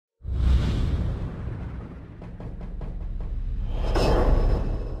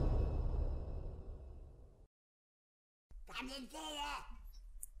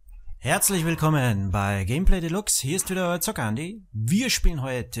Herzlich willkommen bei Gameplay Deluxe. Hier ist wieder euer ZockerAndi. Wir spielen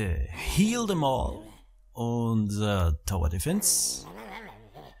heute Heal Them All, unser Tower Defense.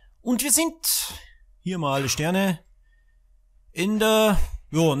 Und wir sind hier mal alle Sterne in der,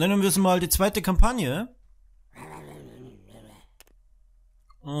 nennen wir es mal die zweite Kampagne.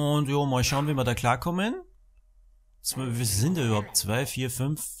 Und mal schauen, wie wir da klarkommen. Wie sind da überhaupt? 2, 4,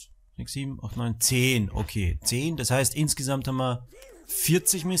 5, 6, 7, 8, 9, 10. Okay, 10. Das heißt, insgesamt haben wir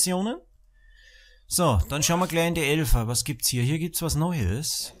 40 Missionen. So, dann schauen wir gleich in die 11. Was gibt's hier? Hier gibt's was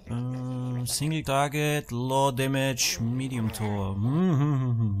Neues. Single Target, Low Damage, Medium Tower.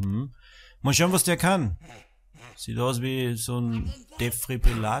 Mal schauen, was der kann. Sieht aus wie so ein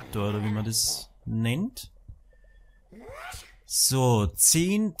Defibrillator, oder wie man das nennt. So,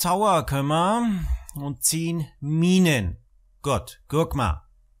 10 Tower können wir. Und 10 Minen. Gut, guck mal.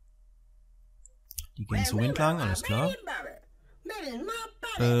 Die gehen so entlang, alles klar.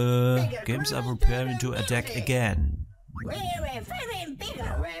 Games are preparing to attack again.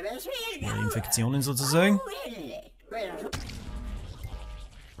 Ja, Infektionen sozusagen.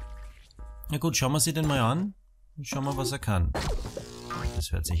 Na gut, schauen wir sie den mal an. Und schauen wir, was er kann.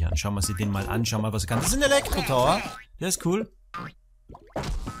 Das hört sich an. Schauen wir sie den mal an. Schauen wir, was er kann. Das ist ein Elektro-Tower. Der ist cool.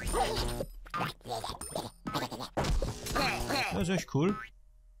 Das ist echt cool.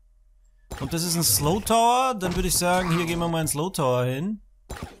 Und das ist ein Slow Tower. Dann würde ich sagen, hier gehen wir mal in Slow Tower hin.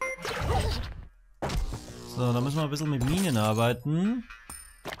 So, da müssen wir ein bisschen mit Minen arbeiten.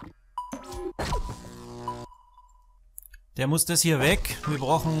 Der muss das hier weg. Wir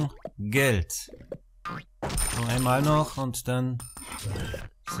brauchen Geld. So, einmal noch und dann...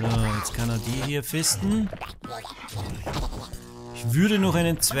 So, jetzt kann er die hier fisten. Ich würde noch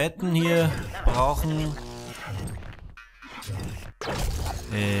einen zweiten hier brauchen.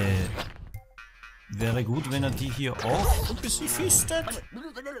 Wäre gut, wenn er die hier auch ein bisschen fistet.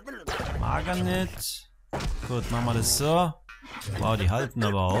 Mag er nicht. Gut, machen wir das so. Wow, die halten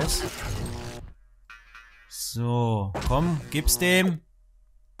aber aus. So, komm, gib's dem.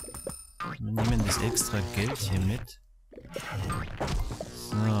 Wir nehmen das extra Geld hier mit.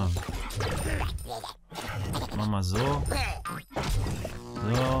 So. Machen wir so.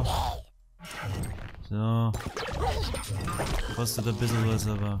 So. So. Kostet ein bisschen was,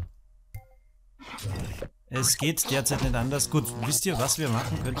 aber... Es geht derzeit nicht anders. Gut, wisst ihr, was wir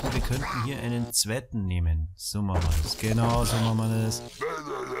machen könnten? Wir könnten hier einen zweiten nehmen. So machen wir das. Genau, so machen wir das.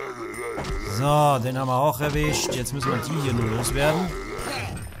 So, den haben wir auch erwischt. Jetzt müssen wir die hier nur loswerden.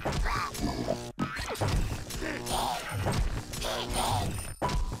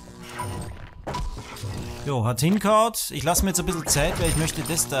 Jo, hat hingehaut. Ich lasse mir jetzt ein bisschen Zeit, weil ich möchte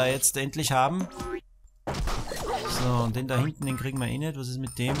das da jetzt endlich haben. So, und den da hinten, den kriegen wir eh nicht. Was ist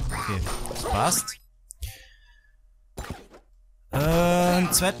mit dem? Okay, das passt.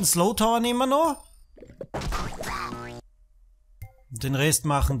 Einen zweiten Slow Tower nehmen wir noch. Den Rest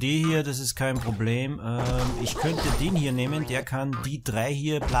machen die hier, das ist kein Problem. Ich könnte den hier nehmen, der kann die 3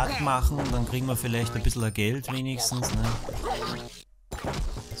 hier platt machen. Dann kriegen wir vielleicht ein bisschen Geld wenigstens. Ne?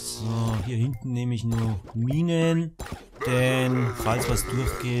 So, hier hinten nehme ich nur Minen. Denn falls was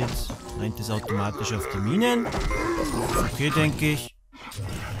durchgeht, rennt es automatisch auf die Minen. Okay, denke ich.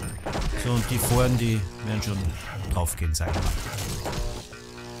 So, und die vorne, die werden schon draufgehen, sag ich mal.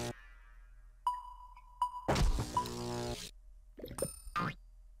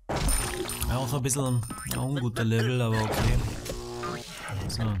 Auch ein bisschen ein unguter Level, aber okay.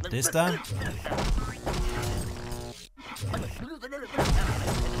 So, das da.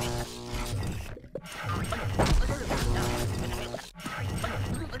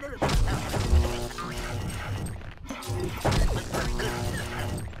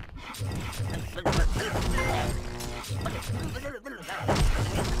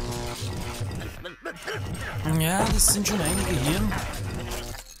 Ja, das sind schon einige hier.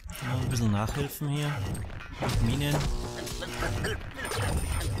 Mal ein bisschen nachhelfen hier. Mit Minen.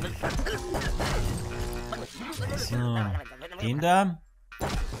 So, den da.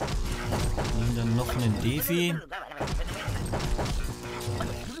 Nehmen dann noch einen Defi.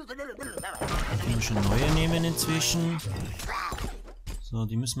 Können wir schon neue nehmen inzwischen. So,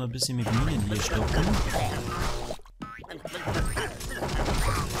 die müssen wir ein bisschen mit Minen hier stoppen.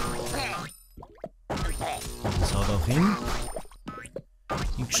 Das haut auch hin.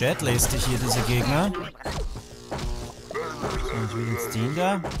 Wie gescheit lästig hier diese Gegner. So, ich will jetzt den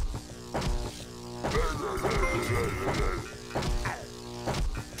da.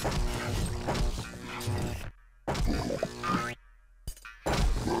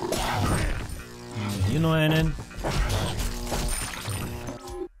 Hier noch einen.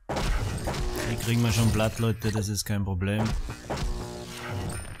 kriegen wir schon platt, Leute, das ist kein Problem.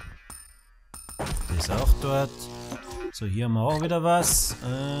 Der ist auch dort. So, hier haben wir auch wieder was.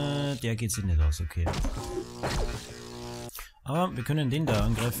 Der geht sich nicht aus, okay. Aber wir können den da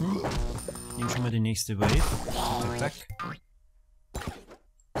angreifen. Nehmen schon mal die nächste Wave. Zack, zack, zack.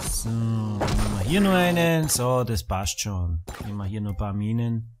 So, dann nehmen wir hier nur einen. So, das passt schon. Nehmen wir hier nur ein paar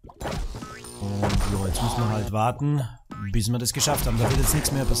Minen. Und ja, jetzt müssen wir halt warten, bis wir das geschafft haben. Da wird jetzt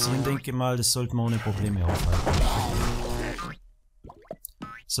nichts mehr passieren, denke ich mal. Das sollten wir ohne Probleme aufhalten.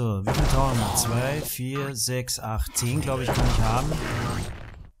 So, wie viel Tower haben wir? 2, 4, 6, 8, 10, glaube ich, kann ich haben.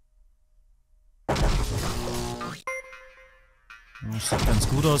 Das sieht ganz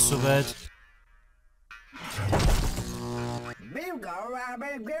gut aus soweit.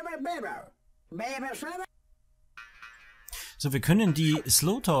 So, wir können die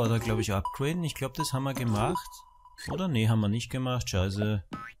Slow Tower da, glaube ich, upgraden. Ich glaube, das haben wir gemacht. Oder? Nee, haben wir nicht gemacht. Scheiße.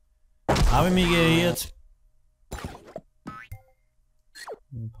 Habe ich mich geirrt.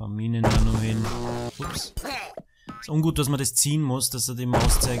 Ein paar Minen da noch hin. Ups. Ist ungut, dass man das ziehen muss, dass er den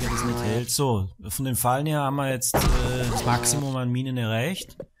Mauszeiger das nicht hält. So, von den Fallen her haben wir jetzt das Maximum an Minen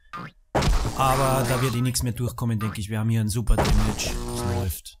erreicht. Aber da wird eh nichts mehr durchkommen, denke ich. Wir haben hier einen super Damage. Es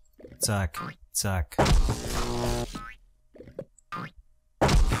läuft. Zack, zack.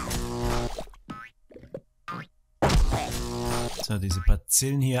 So, diese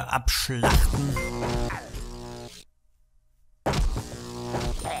Bazillen hier abschlachten.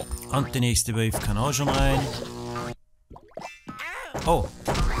 Und die nächste Wave kann auch schon rein. Oh.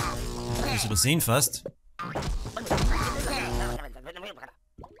 Das ist übersehen fast.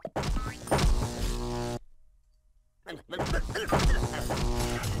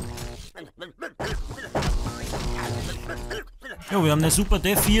 Jo, wir haben eine super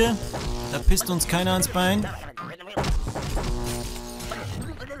Def hier. Da pisst uns keiner ans Bein.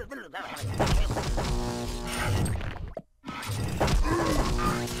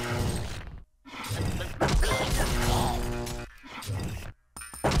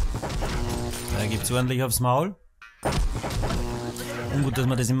 Da gibt's ordentlich aufs Maul. Ungut, dass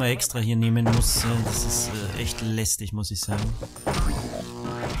man das immer extra hier nehmen muss. Das ist echt lästig, muss ich sagen.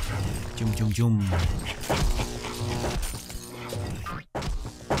 Jum, jum, jum.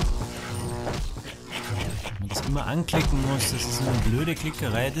 Wenn man das immer anklicken muss, das ist eine blöde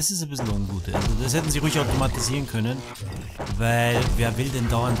Klickerei. Das ist ein bisschen ungut. Also das hätten sie ruhig automatisieren können. Weil, wer will denn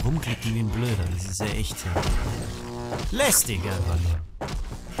dauernd rumklicken wie ein Blöder? Das ist ja echt lästig einfach nur.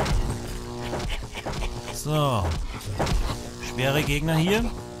 So. Schwere Gegner hier.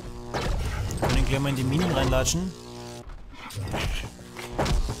 Können gleich mal in die Minen reinlatschen.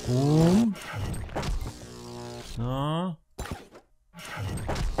 Boom. So.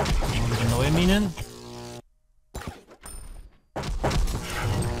 Und wieder neue Minen.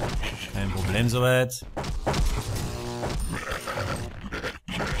 Kein Problem soweit.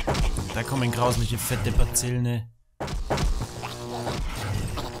 Da kommen grausliche fette Bazillen.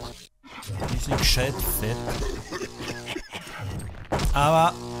 Die sind gescheit fett.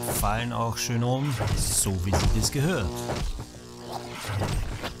 Aber fallen auch schön um, so wie sie das gehört.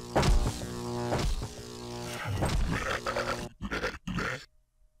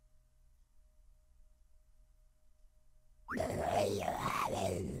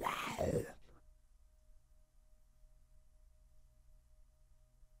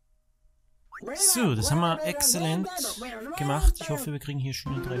 So, das haben wir exzellent gemacht. Ich hoffe, wir kriegen hier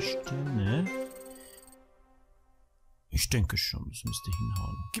schöne 3 Sterne. Ich denke schon, das müsste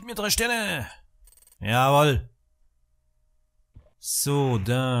hinhauen. Gib mir 3 Sterne! Jawohl! So,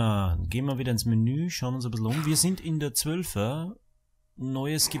 dann gehen wir wieder ins Menü, schauen uns ein bisschen um. Wir sind in der 12er.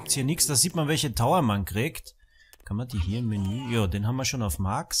 Neues gibt's hier nichts. Da sieht man, welche Tower man kriegt. Kann man die hier im Menü? Ja, den haben wir schon auf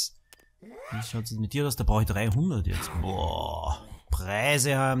Max. Wie schaut es mit dir aus? Da brauche ich 300 jetzt. Boah,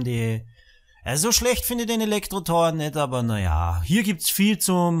 Preise haben die. Also so schlecht finde ich den Elektro-Tower nicht, aber naja. Hier gibt's viel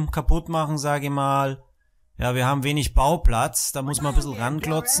zum Kaputtmachen, sage ich mal. Ja, wir haben wenig Bauplatz, da muss man ein bisschen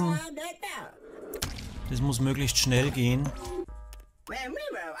ranklotzen. Das muss möglichst schnell gehen.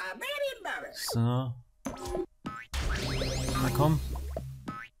 So. Na komm.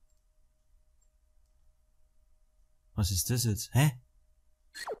 Was ist das jetzt? Hä?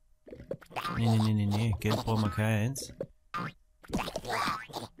 Nee. Geld brauchen wir keins.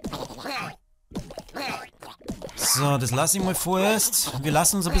 So, das lasse ich mal vorerst. Wir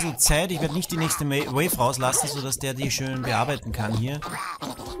lassen uns ein bisschen Zeit. Ich werde nicht die nächste Wave rauslassen, sodass der die schön bearbeiten kann hier.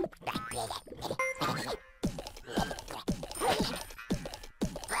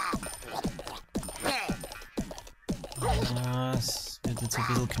 Das wird jetzt ein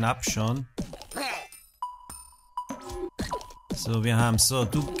bisschen knapp schon. So, wir haben's. So,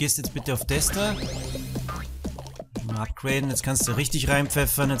 du gehst jetzt bitte auf Tester. Mal upgraden. Jetzt kannst du richtig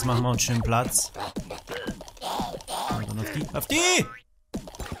reinpfeffern. Jetzt machen wir uns schön Platz. Und dann auf die. Auf die!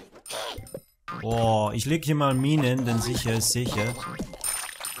 Oh, ich leg hier mal Minen, denn sicher ist sicher.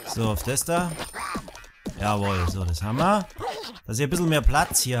 So, auf Tester. Jawohl, so, das haben wir. Dass ich ein bisschen mehr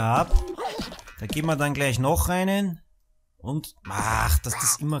Platz hier habe. Da gehen wir dann gleich noch rein. Und, ach, dass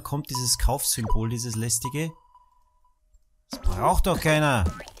das immer kommt, dieses Kaufsymbol, dieses lästige. Das braucht doch keiner.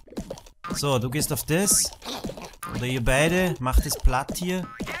 So, du gehst auf das. Oder ihr beide, macht es platt hier.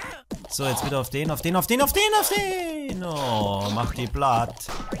 So, jetzt wieder auf den, auf den, auf den, auf den, auf den. Oh, macht die platt.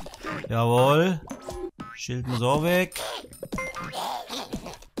 Jawohl. Schild muss auch weg.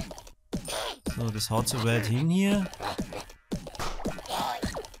 So, das haut so weit hin hier.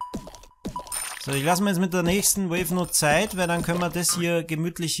 So, ich lasse mir jetzt mit der nächsten Wave nur Zeit, weil dann können wir das hier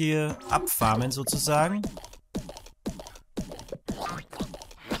gemütlich hier abfarmen sozusagen.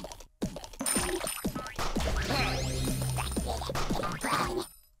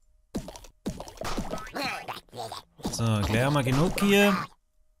 So, gleich haben wir genug hier.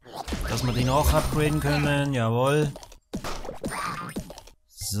 Dass wir den auch upgraden können, jawohl.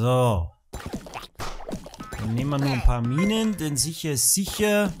 So. Dann nehmen wir nur ein paar Minen, denn sicher ist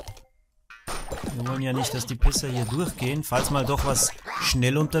sicher. Wir wollen ja nicht, dass die Pisser hier durchgehen. Falls mal doch was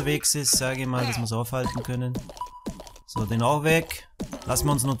schnell unterwegs ist, sage ich mal, dass wir es aufhalten können. So, den auch weg. Lassen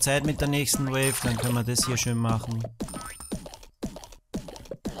wir uns nur Zeit mit der nächsten Wave, dann können wir das hier schön machen.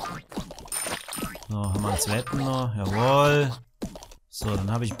 So, haben wir einen zweiten noch. Jawohl. So,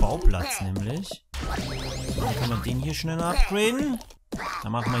 dann habe ich Bauplatz nämlich. Dann können wir den hier schneller upgraden.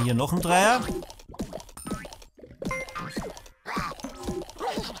 Dann machen wir hier noch einen Dreier.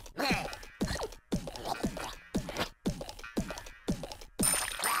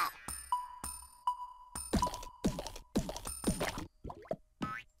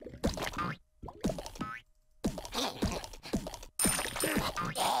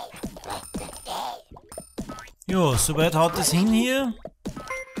 Jo, soweit haut es hin hier.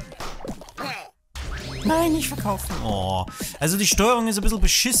 Nein, nicht verkaufen. Oh, also die Steuerung ist ein bisschen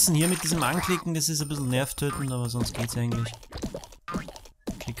beschissen hier mit diesem Anklicken. Das ist ein bisschen nervtötend, aber sonst geht's eigentlich.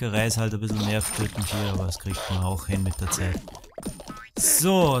 Klickerei ist halt ein bisschen nervtötend hier, aber das kriegt man auch hin mit der Zeit.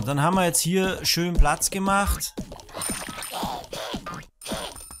 So, dann haben wir jetzt hier schön Platz gemacht.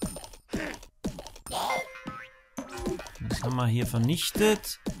 Das haben wir hier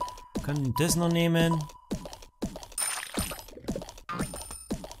vernichtet. Wir können das noch nehmen.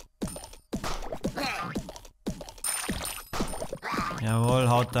 Jawohl,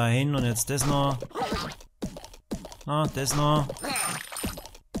 haut da hin und jetzt das noch. Ah, das noch.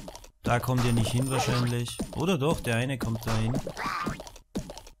 Da kommt ihr nicht hin wahrscheinlich. Oder doch, der eine kommt da hin.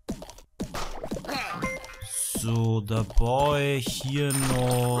 So, da baue ich hier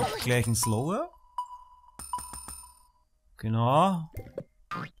noch gleich einen Slower. Genau.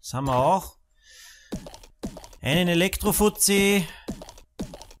 Das haben wir auch. Einen Elektrofutzi.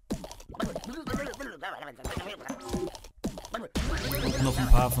 Und noch ein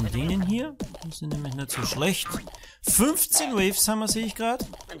paar von denen hier. Die sind nämlich nicht so schlecht. 15 Waves haben wir, sehe ich gerade.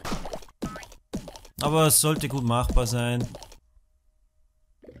 Aber es sollte gut machbar sein.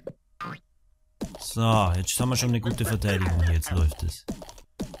 So, jetzt haben wir schon eine gute Verteidigung hier. Jetzt läuft es.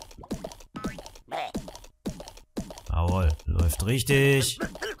 Jawohl, läuft richtig.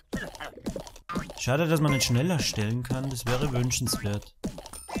 Schade, dass man nicht schneller stellen kann. Das wäre wünschenswert.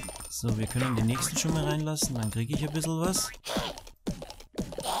 So, wir können den nächsten schon mal reinlassen. Dann kriege ich ein bisschen was.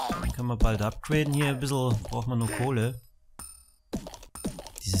 Dann können wir bald upgraden. Hier ein bisschen braucht man nur Kohle.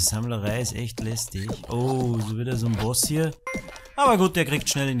 Diese Sammlerei ist echt lästig. Oh, so wieder so ein Boss hier. Aber gut, der kriegt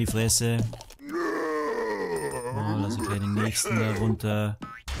schnell in die Fresse. Oh, lass ich gleich den nächsten da runter.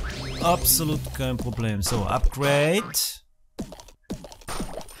 Absolut kein Problem. So, Upgrade.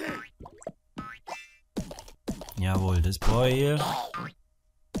 Jawohl, das brauche ich hier.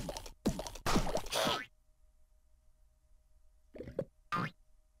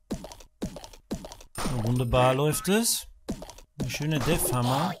 So, wunderbar läuft es. Eine schöne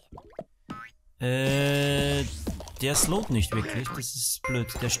Def-Hammer. Der slowt nicht wirklich. Das ist blöd.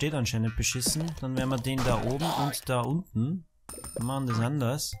 Der steht anscheinend beschissen. Dann werden wir den da oben und da unten. Wir machen das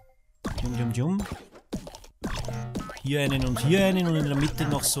anders. Hier einen und in der Mitte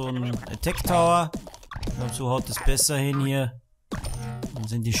noch so ein Attack Tower. Und so haut es besser hin hier. Dann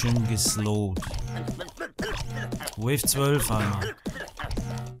sind die schön geslowt. Wave 12 haben wir.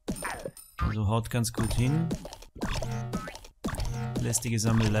 Also haut ganz gut hin. Lästige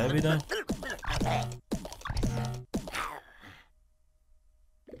Sammelei wieder.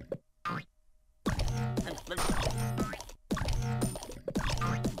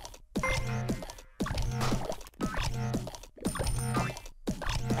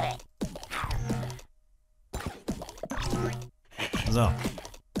 So.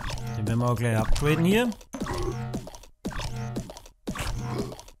 Den werden wir auch gleich upgraden hier.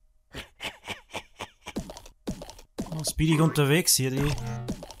 Speedig unterwegs hier, die.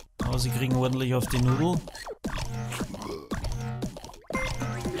 Aber sie kriegen ordentlich auf die Nudel.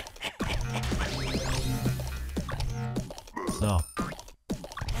 So.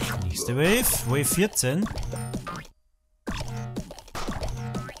 Nächste Wave. Wave 14.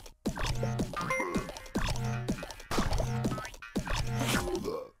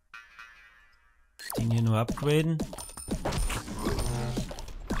 Den hier nur upgraden.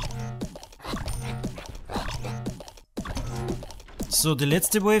 So, die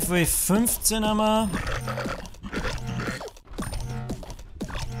letzte Wave, Wave 15 haben wir.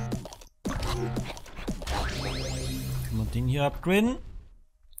 Können wir den hier upgraden.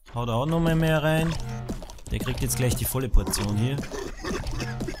 Haut auch noch mal mehr rein. Der kriegt jetzt gleich die volle Portion hier.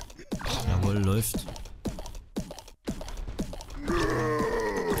 Jawohl, läuft.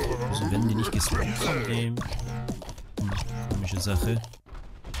 Wieso werden die nicht geslowt von dem? Komische Sache.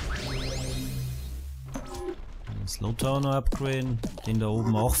 Slow Tower noch upgraden. Den da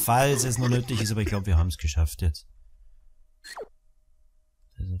oben auch, falls es noch nötig ist, aber ich glaube, wir haben es geschafft jetzt.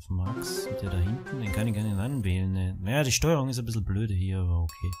 Der ist auf Max. Und der da hinten, den kann ich gar nicht anwählen. Ne? Naja, die Steuerung ist ein bisschen blöde hier, aber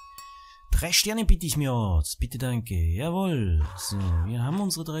okay. 3 Sterne biete ich mir aus. Bitte, danke. Jawohl. So, wir haben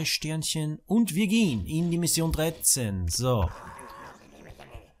unsere 3 Sternchen und wir gehen in die Mission 13. So.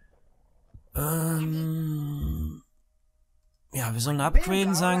 Ja, wir sollen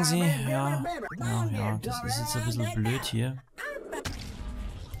upgraden, sagen sie. Ja, das ist jetzt ein bisschen blöd hier.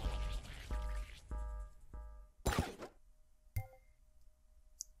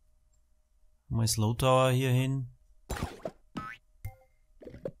 Mal Slow Tower hier hin.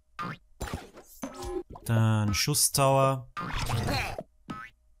 Dann Schuss Tower.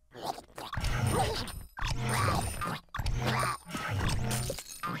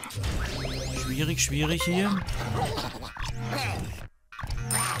 Schwierig hier.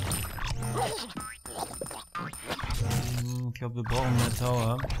 Ich glaube, wir brauchen mehr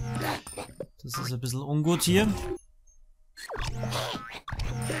Tower. Das ist ein bisschen ungut hier.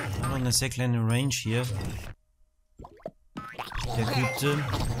 Aber eine sehr kleine Range hier. Der gute.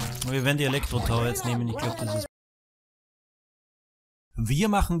 Wir werden die Elektro-Tower jetzt nehmen. Ich glaube, das ist... Wir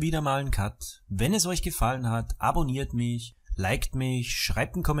machen wieder mal einen Cut. Wenn es euch gefallen hat, abonniert mich, liked mich,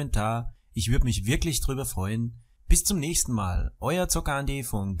 schreibt einen Kommentar. Ich würde mich wirklich drüber freuen. Bis zum nächsten Mal. Euer ZockerAndiLP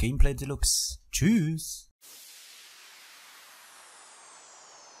von Gameplay Deluxe. Tschüss.